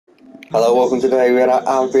Hello, welcome today. We're at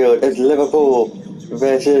Anfield. It's Liverpool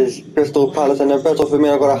versus Crystal Palace, and Roberto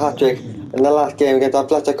Firmino got a hat-trick in the last game against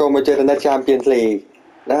Atletico Madrid in the Champions League.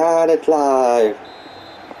 And it's live.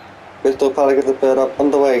 Crystal Palace gets the third up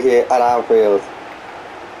underway here at Anfield.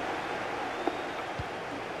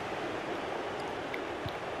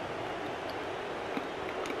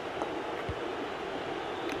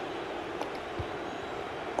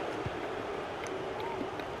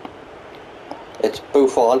 It's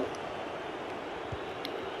Buffon.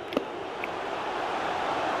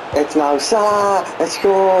 It's now Salah. It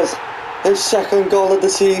scores his second goal of the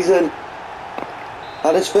season,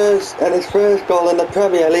 and his first goal in the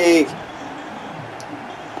Premier League.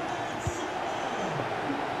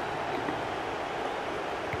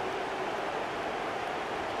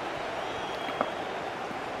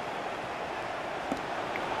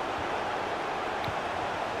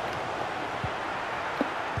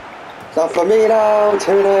 Now Firmino,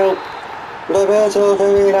 2-0. Roberto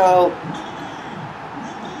Firmino.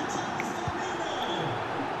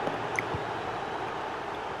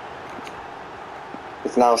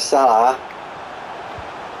 It's now Salah.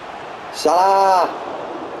 Salah!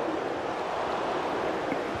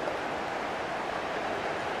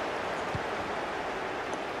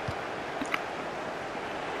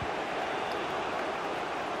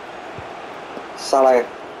 Salah.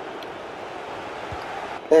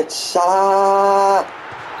 It's Salah!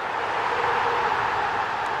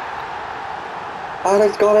 And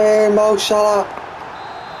it's got in, Mo Salah!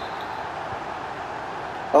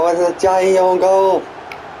 Oh, it's a giant own goal!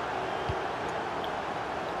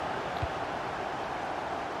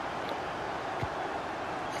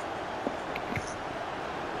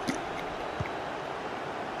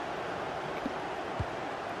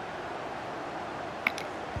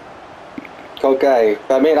 Okay,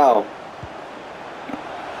 Firmino.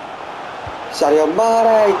 Sadio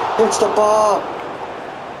Mane hits the bar.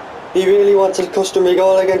 He really wants his customary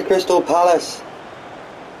goal against Crystal Palace.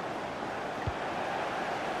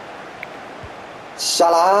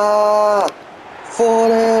 Salah!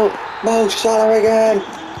 4-0. Mo Salah again.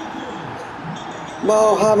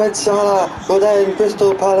 Mohamed Salah. But then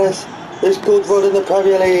Crystal Palace is good run in the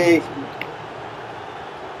Premier League.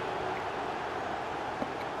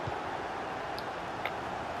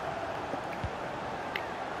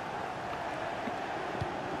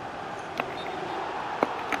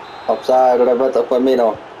 Offside, Roberto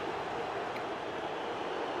Firmino.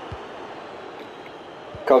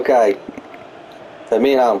 Koke.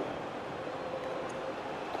 Firmino.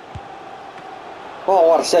 Oh,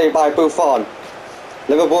 what a save by Buffon.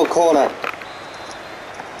 Liverpool corner.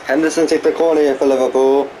 Henderson takes the corner here for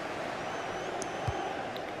Liverpool.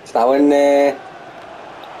 It's now in there.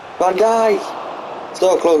 Van Dijk.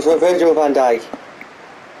 Still close for Virgil van Dijk.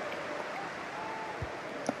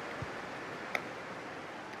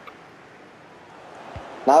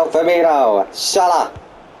 Now Firmino, Salah.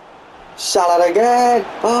 Salah again.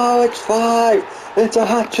 Oh, it's 5. It's a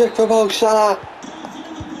hat-trick for Mo Salah.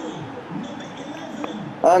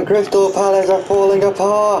 And Crystal Palace are falling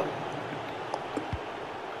apart.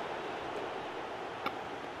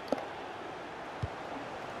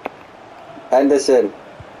 Henderson.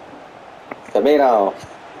 Firmino.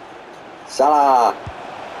 Salah.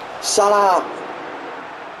 Salah.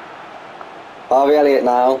 Harvey Elliott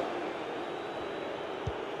now.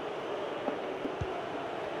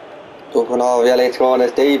 Harvey Elliott on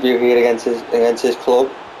his debut here against his club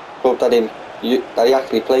that he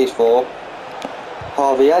actually plays for.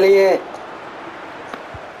 Harvey Elliott.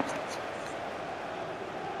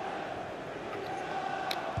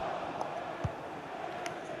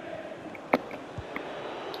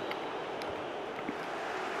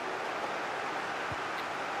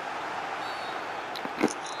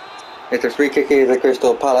 It's a free kick here to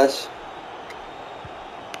Crystal Palace.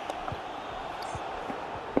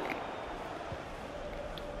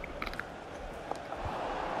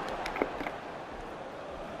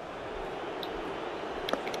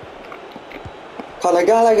 Conor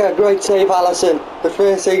Gallagher, great save, Allison. The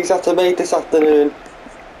first save he's had to make this afternoon.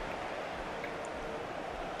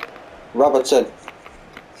 Robertson.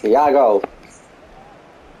 Thiago.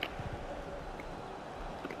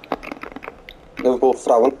 Liverpool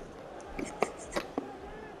throwing.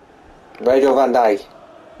 Virgil van Dijk.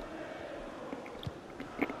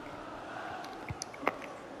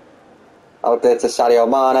 Out there to Sadio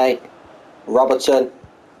Mane. Robertson.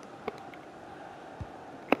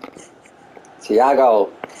 Thiago.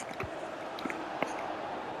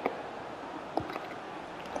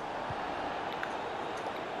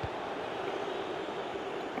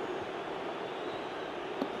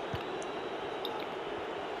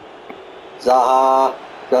 Zaha.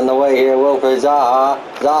 On the way here, Wilfred Zaha.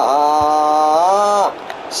 Zaha!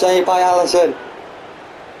 Saved by Allison.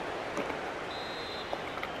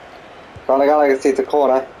 Conor Gallagher sees the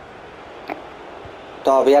corner.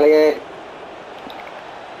 Darby Elliott.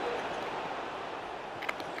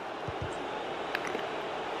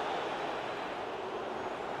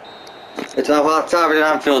 It's now half time at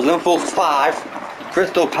Anfield. Liverpool 5,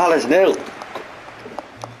 Crystal Palace 0.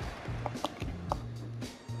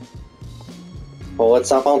 Forward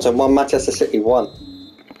Southampton 1, Manchester City 1.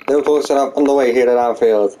 Liverpool still on the way here at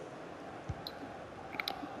Anfield.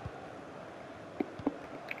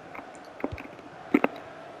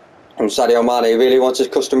 And Sadio Mane really wants his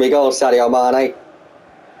customary goal, Sadio Mane.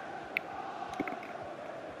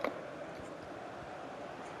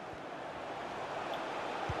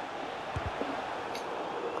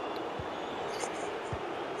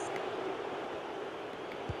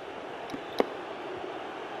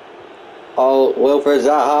 Oh, Wilfred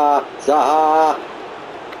Zaha, Zaha,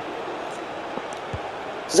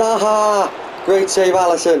 Zaha! Great save,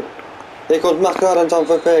 Allison. Here comes McLaren on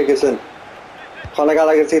for Ferguson. Conor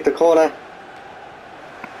Gallagher sees the corner.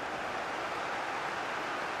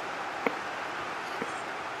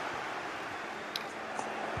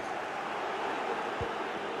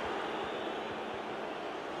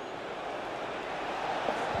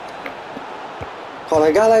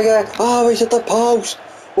 Conor Gallagher, oh, he's at the post.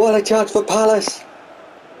 What a chance for Palace.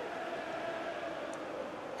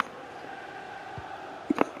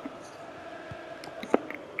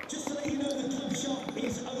 Just to let you know, the club shop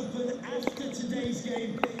is open after today's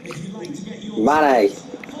game. If you'd like to get your Mane,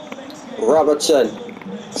 Robertson,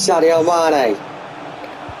 Sadio Mane.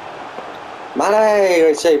 Mane,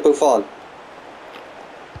 great save, Buffon.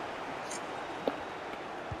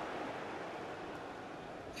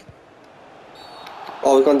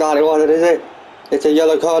 Oh, we've gone down in water, is it? It's a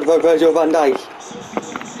yellow card for Virgil van Dijk.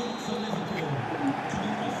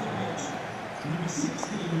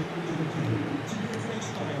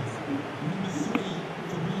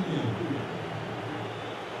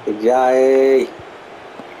 Yay!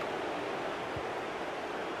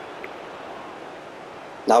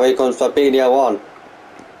 Now here comes Fabinho on.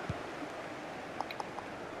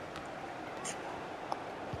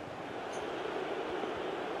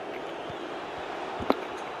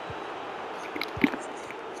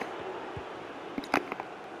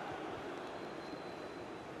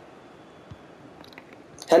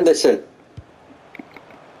 Henderson.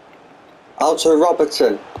 Out to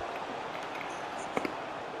Robertson.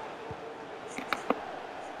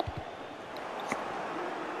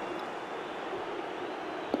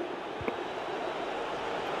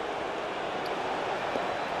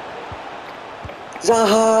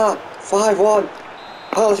 Zaha! 5-1.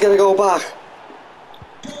 Palace gonna go back.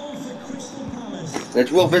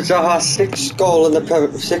 It's Wilfred Zaha's sixth goal in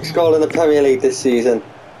the Premier League this season.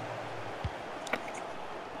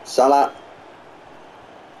 Salah.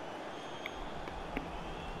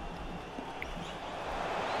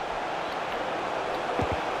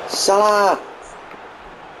 Salah.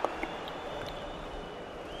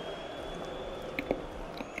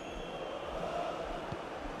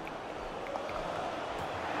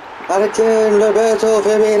 And it's in, Roberto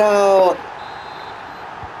Firmino.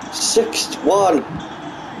 6-1.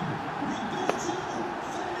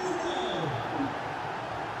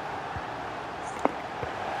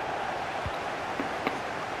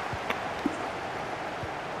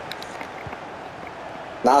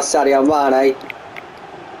 Now Sadio Mane.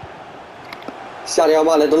 Sadio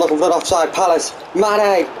Mane, they're looking for an offside. Palace.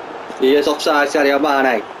 Mane. He is offside, Sadio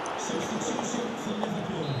Mane.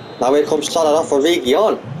 Now here comes Salah off for Origi.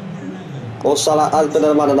 Well, Salah has been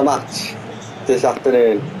the man of the match this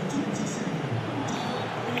afternoon.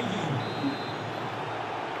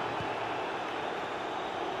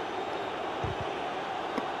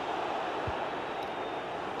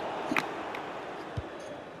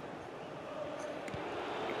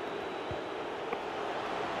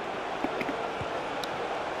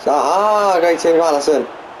 Zaha, great save, Allison.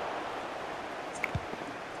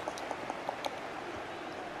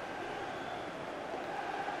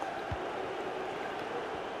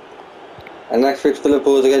 And next week's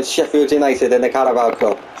Liverpool is against Sheffield United in the Carabao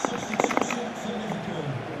Cup.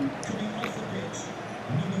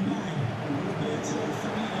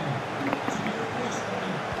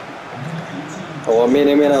 Oh,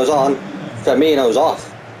 Firmino's on. Firmino's off.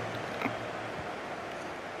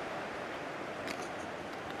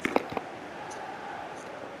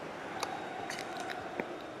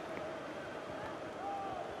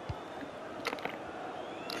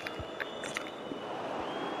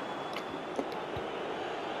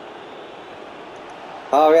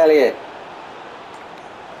 Oh, really?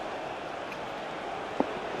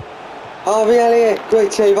 Harvey Elliott,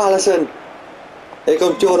 great save, Allison. Here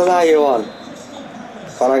comes Jordan Ayew on.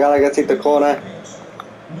 Conor Gallagher take the corner.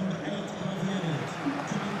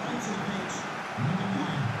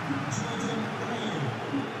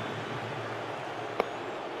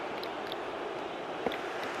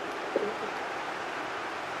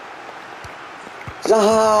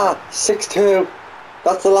 Zaha, 6-2.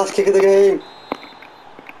 That's the last kick of the game.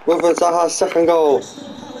 Wilfred Zaha's second goal.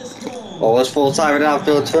 Oh, it's full time in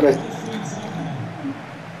Anfield. It's finished.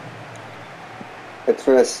 It's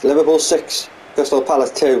finished. Liverpool 6, Crystal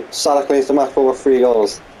Palace 2. Salah cleans the match for over 3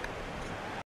 goals.